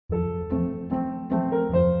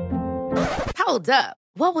Hold up.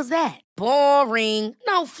 What was that? Boring.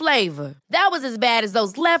 No flavor. That was as bad as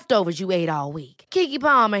those leftovers you ate all week. Keke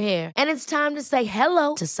Palmer here, and it's time to say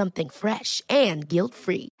hello to something fresh and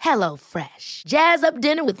guilt-free. Hello Fresh. Jazz up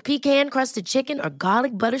dinner with pecan-crusted chicken or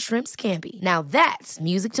garlic butter shrimp scampi. Now that's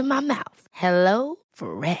music to my mouth. Hello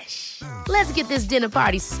Fresh. Let's get this dinner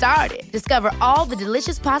party started. Discover all the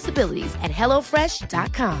delicious possibilities at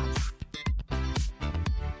hellofresh.com.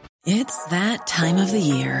 It's that time of the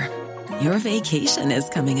year. Your vacation is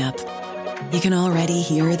coming up. You can already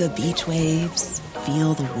hear the beach waves,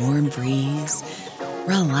 feel the warm breeze,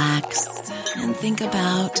 relax, and think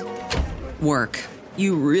about work.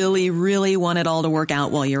 You really, really want it all to work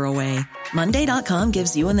out while you're away. Monday.com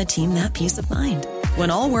gives you and the team that peace of mind.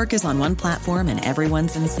 When all work is on one platform and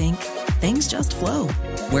everyone's in sync, things just flow.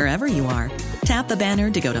 Wherever you are, tap the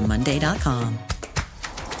banner to go to Monday.com.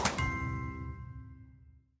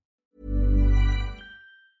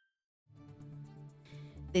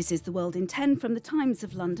 This is The World in 10 from the Times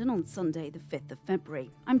of London on Sunday, the 5th of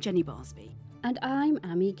February. I'm Jenny Barsby. And I'm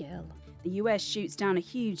Amy Gill. The US shoots down a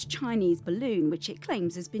huge Chinese balloon, which it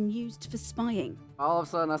claims has been used for spying. All of a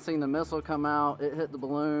sudden, I seen the missile come out. It hit the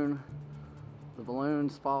balloon. The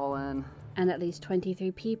balloon's fallen. And at least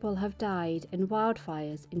 23 people have died in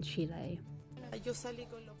wildfires in Chile.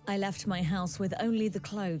 I left my house with only the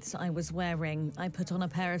clothes I was wearing. I put on a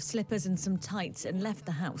pair of slippers and some tights and left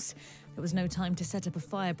the house. There was no time to set up a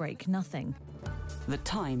fire break, nothing. The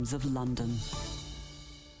Times of London.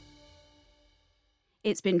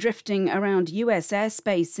 It's been drifting around US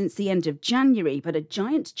airspace since the end of January, but a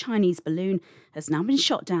giant Chinese balloon has now been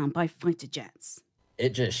shot down by fighter jets.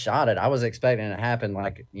 It just shot it. I was expecting it to happen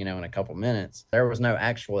in a couple minutes. There was no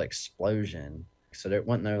actual explosion. So there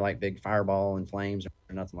wasn't no big fireball and flames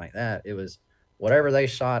or nothing like that. It was whatever they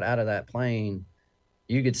shot out of that plane.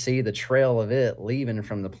 You could see the trail of it leaving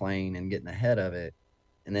from the plane and getting ahead of it.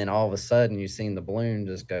 And then all of a sudden you seen the balloon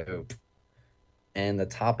just go, and the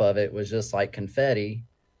top of it was just like confetti,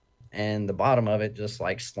 and the bottom of it just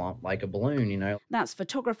slumped like a balloon, That's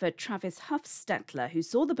photographer Travis Huffstetler, who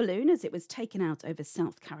saw the balloon as it was taken out over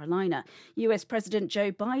South Carolina. US President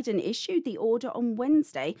Joe Biden issued the order on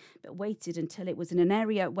Wednesday, but waited until it was in an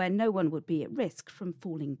area where no one would be at risk from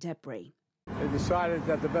falling debris. They decided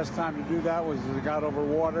that the best time to do that was as it got over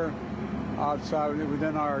water outside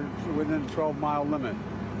within the 12-mile limit.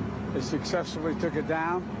 They successfully took it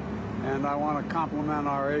down, and I want to compliment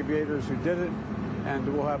our aviators who did it,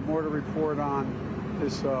 and we'll have more to report on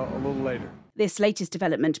this a little later. This latest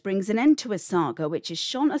development brings an end to a saga which has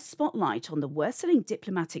shone a spotlight on the worsening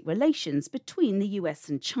diplomatic relations between the US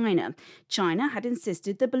and China. China had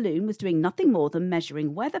insisted the balloon was doing nothing more than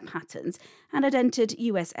measuring weather patterns and had entered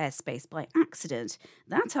US airspace by accident.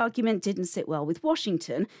 That argument didn't sit well with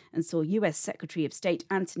Washington and saw US Secretary of State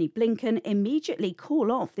Antony Blinken immediately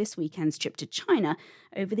call off this weekend's trip to China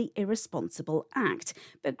over the irresponsible act.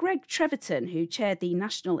 But Greg Treverton, who chaired the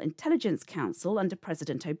National Intelligence Council under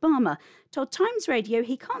President Obama, told Times Radio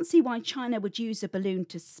he can't see why China would use a balloon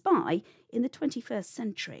to spy in the 21st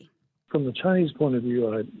century. From the Chinese point of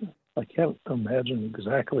view, I can't imagine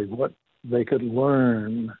exactly what they could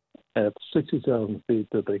learn at 60,000 feet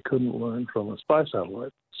that they couldn't learn from a spy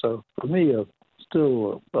satellite. So for me,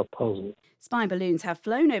 still a puzzle. Spy balloons have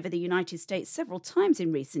flown over the United States several times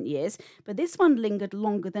in recent years, but this one lingered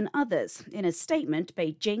longer than others. In a statement,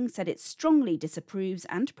 Beijing said it strongly disapproves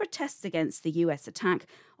and protests against the US attack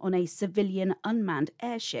on a civilian unmanned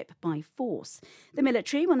airship by force. The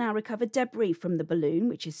military will now recover debris from the balloon,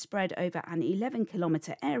 which is spread over an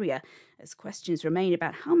 11-kilometre area, as questions remain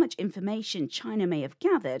about how much information China may have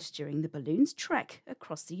gathered during the balloon's trek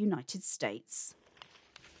across the United States.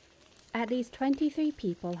 At least 23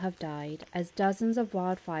 people have died as dozens of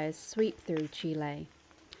wildfires sweep through Chile.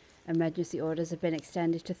 Emergency orders have been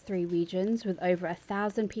extended to 3 regions with over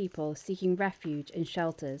 1,000 people seeking refuge in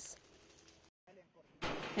shelters.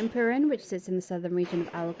 In Purin, which sits in the southern region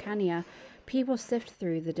of Araucania, people sift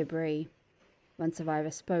through the debris. One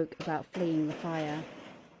survivor spoke about fleeing the fire.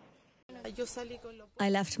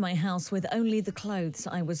 I left my house with only the clothes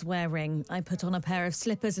I was wearing. I put on a pair of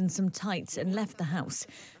slippers and some tights and left the house.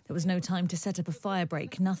 There was no time to set up a fire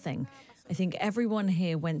break, nothing. I think everyone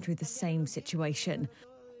here went through the same situation.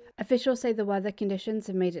 Officials say the weather conditions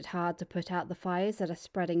have made it hard to put out the fires that are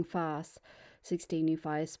spreading fast. 16 new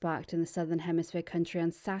fires sparked in the southern hemisphere country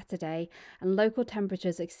on Saturday, and local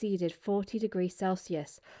temperatures exceeded 40 degrees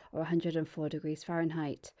Celsius or 104 degrees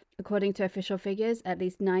Fahrenheit. According to official figures, at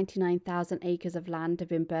least 99,000 acres of land have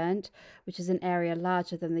been burnt, which is an area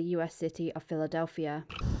larger than the US city of Philadelphia.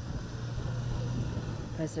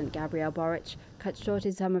 President Gabriel Boric cut short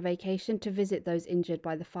his summer vacation to visit those injured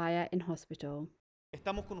by the fire in hospital.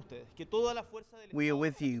 We are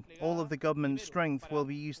with you. All of the government's strength will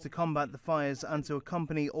be used to combat the fires and to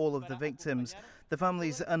accompany all of the victims. The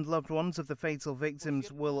families and loved ones of the fatal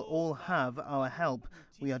victims will all have our help.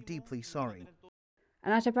 We are deeply sorry.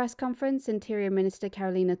 And at a press conference, Interior Minister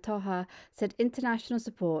Carolina Toja said international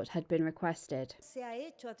support had been requested.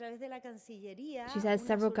 She says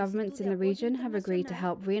several governments in the region have agreed to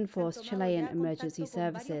help reinforce Chilean emergency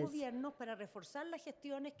services.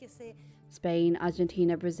 Spain,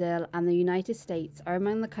 Argentina, Brazil and the United States are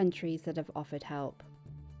among the countries that have offered help.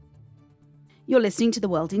 You're listening to The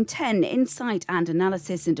World in 10, insight and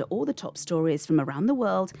analysis into all the top stories from around the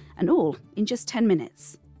world, and all in just 10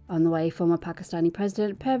 minutes. On the way, former Pakistani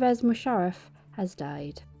President Pervez Musharraf has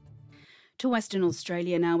died. To Western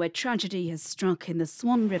Australia now, where tragedy has struck in the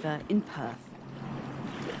Swan River in Perth.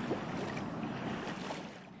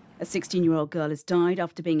 A 16-year-old girl has died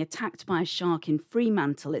after being attacked by a shark in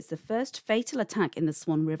Fremantle. It's the first fatal attack in the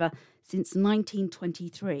Swan River since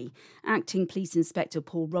 1923. Acting Police Inspector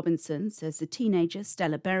Paul Robinson says the teenager,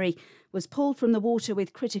 Stella Berry, was pulled from the water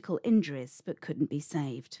with critical injuries but couldn't be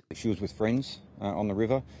saved. She was with friends on the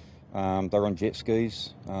river. They were on jet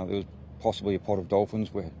skis. There was possibly a pod of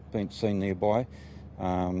dolphins were being seen nearby,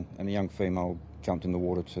 and the young female jumped in the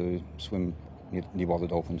water to swim nearby the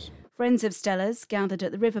dolphins. Friends of Stella's gathered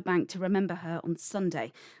at the riverbank to remember her on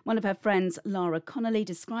Sunday. One of her friends, Lara Connolly,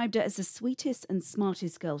 described her as the sweetest and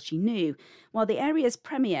smartest girl she knew, while the area's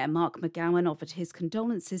Premier, Mark McGowan, offered his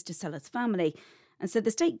condolences to Stella's family and said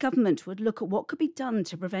the state government would look at what could be done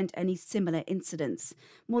to prevent any similar incidents.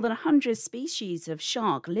 More than 100 species of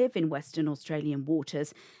shark live in Western Australian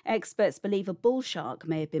waters. Experts believe a bull shark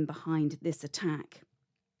may have been behind this attack.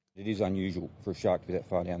 It is unusual for a shark to be that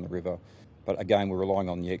far down the river. But again, we're relying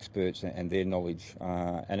on the experts and their knowledge.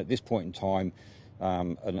 And at this point in time,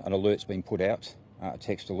 an alert's been put out, a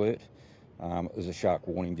text alert. There's a shark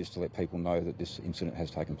warning just to let people know that this incident has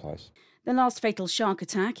taken place. The last fatal shark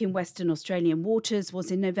attack in Western Australian waters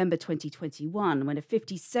was in November 2021, when a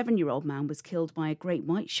 57-year-old man was killed by a great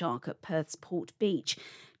white shark at Perth's Port Beach.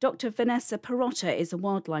 Dr. Vanessa Perotta is a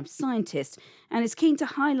wildlife scientist and is keen to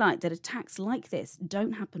highlight that attacks like this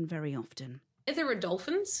don't happen very often. There are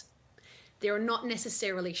dolphins. There are not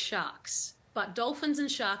necessarily sharks, but dolphins and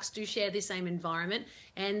sharks do share the same environment,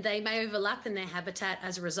 and they may overlap in their habitat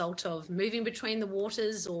as a result of moving between the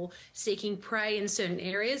waters or seeking prey in certain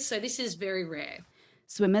areas, so this is very rare.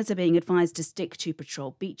 Swimmers are being advised to stick to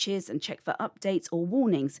patrol beaches and check for updates or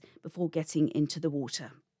warnings before getting into the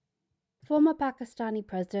water. Former Pakistani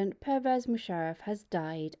President Pervez Musharraf has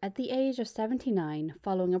died at the age of 79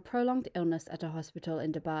 following a prolonged illness at a hospital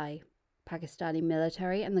in Dubai. Pakistani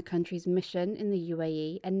military and the country's mission in the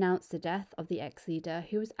UAE announced the death of the ex-leader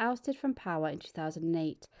who was ousted from power in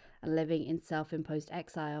 2008 and living in self-imposed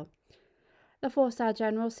exile. The four-star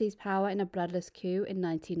general seized power in a bloodless coup in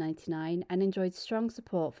 1999 and enjoyed strong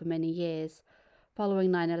support for many years.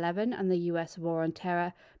 Following 9/11 and the US war on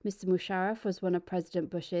terror, Mr. Musharraf was one of President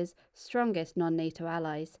Bush's strongest non-NATO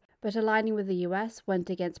allies, but aligning with the US went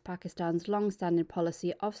against Pakistan's long-standing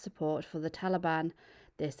policy of support for the Taliban.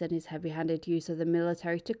 This and his heavy-handed use of the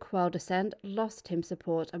military to quell dissent lost him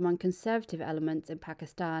support among conservative elements in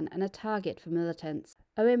Pakistan and a target for militants.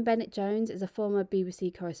 Owen Bennett-Jones is a former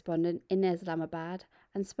BBC correspondent in Islamabad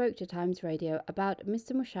and spoke to Times Radio about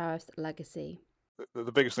Mr. Musharraf's legacy.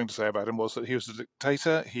 The biggest thing to say about him was that he was a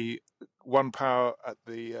dictator. He won power at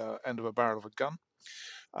the end of a barrel of a gun.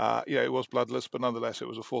 It was bloodless, but nonetheless it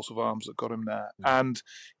was a force of arms that got him there. And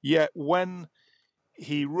yet when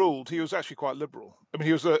he ruled, he was actually quite liberal. I mean,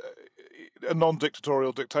 he was a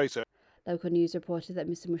non-dictatorial dictator. Local news reported that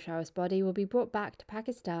Mr. Musharraf's body will be brought back to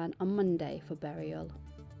Pakistan on Monday for burial.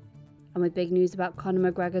 And with big news about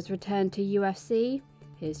Conor McGregor's return to UFC,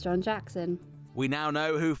 here's John Jackson. We now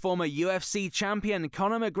know who former UFC champion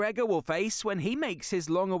Conor McGregor will face when he makes his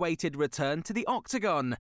long-awaited return to the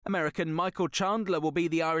octagon. American Michael Chandler will be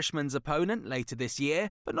the Irishman's opponent later this year,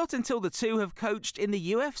 but not until the two have coached in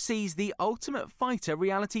the UFC's The Ultimate Fighter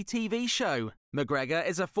reality TV show. McGregor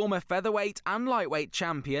is a former featherweight and lightweight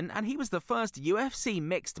champion, and he was the first UFC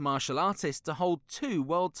mixed martial artist to hold 2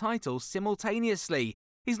 world titles simultaneously.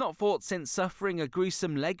 He's not fought since suffering a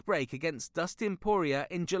gruesome leg break against Dustin Poirier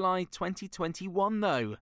in July 2021,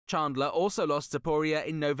 though. Chandler also lost to Poirier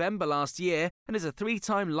in November last year and is a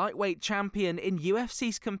 3-time lightweight champion in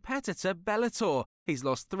UFC's competitor Bellator. He's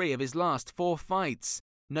lost 3 of his last 4 fights.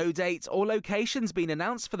 No date or location's been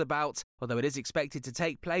announced for the bout, although it is expected to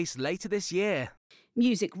take place later this year.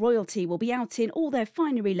 Music royalty will be out in all their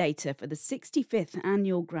finery later for the 65th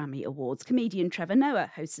Annual Grammy Awards. Comedian Trevor Noah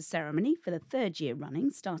hosts the ceremony for the third year running,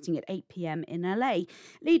 starting at 8 p.m. in LA.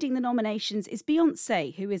 Leading the nominations is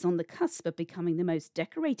Beyoncé, who is on the cusp of becoming the most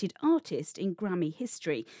decorated artist in Grammy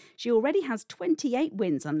history. She already has 28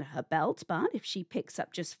 wins under her belt, but if she picks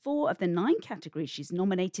up just 4 of the 9 categories she's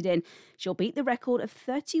nominated in, she'll beat the record of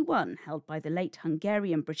 31 held by the late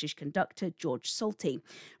Hungarian-British conductor George Solti.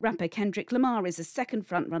 Rapper Kendrick Lamar is a second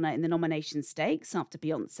frontrunner in the nomination stakes after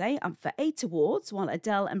Beyoncé, up for 8 awards, while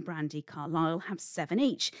Adele and Brandi Carlile have 7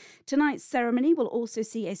 each. Tonight's ceremony will also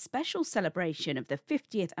see a special celebration of the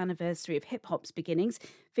 50th anniversary of hip-hop's beginnings,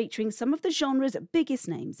 featuring some of the genre's biggest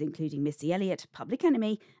names, including Missy Elliott, Public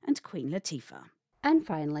Enemy and Queen Latifah. And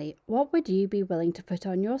finally, what would you be willing to put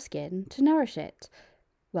on your skin to nourish it?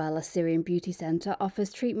 Well, a Syrian beauty centre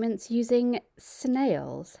offers treatments using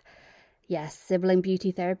snails. Yes, sibling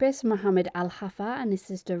beauty therapist Mohammed Al-Hafa and his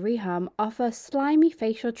sister Riham offer slimy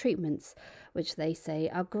facial treatments, which they say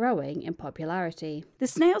are growing in popularity. The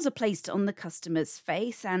snails are placed on the customer's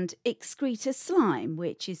face and excrete a slime,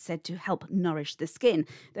 which is said to help nourish the skin.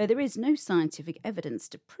 Though there is no scientific evidence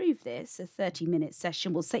to prove this, a 30-minute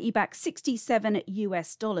session will set you back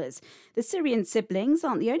 $67. The Syrian siblings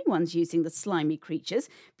aren't the only ones using the slimy creatures.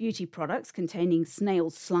 Beauty products containing snail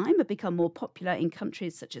slime have become more popular in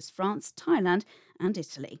countries such as France, Thailand and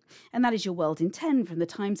Italy. And that is your World in 10 from the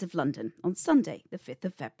Times of London on Sunday, the 5th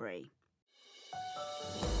of February.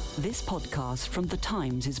 This podcast from The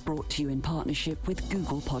Times is brought to you in partnership with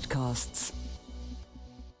Google Podcasts.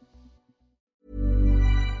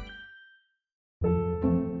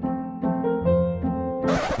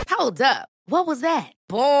 Hold up. What was that?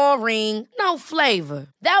 Boring. No flavor.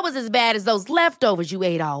 That was as bad as those leftovers you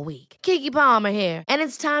ate all week. Keke Palmer here, and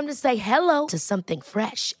it's time to say hello to something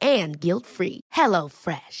fresh and guilt-free. Hello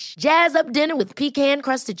Fresh. Jazz up dinner with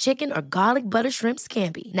pecan-crusted chicken or garlic butter shrimp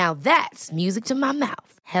scampi. Now that's music to my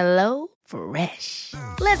mouth. Hello Fresh.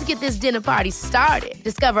 Let's get this dinner party started.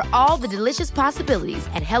 Discover all the delicious possibilities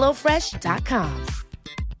at HelloFresh.com.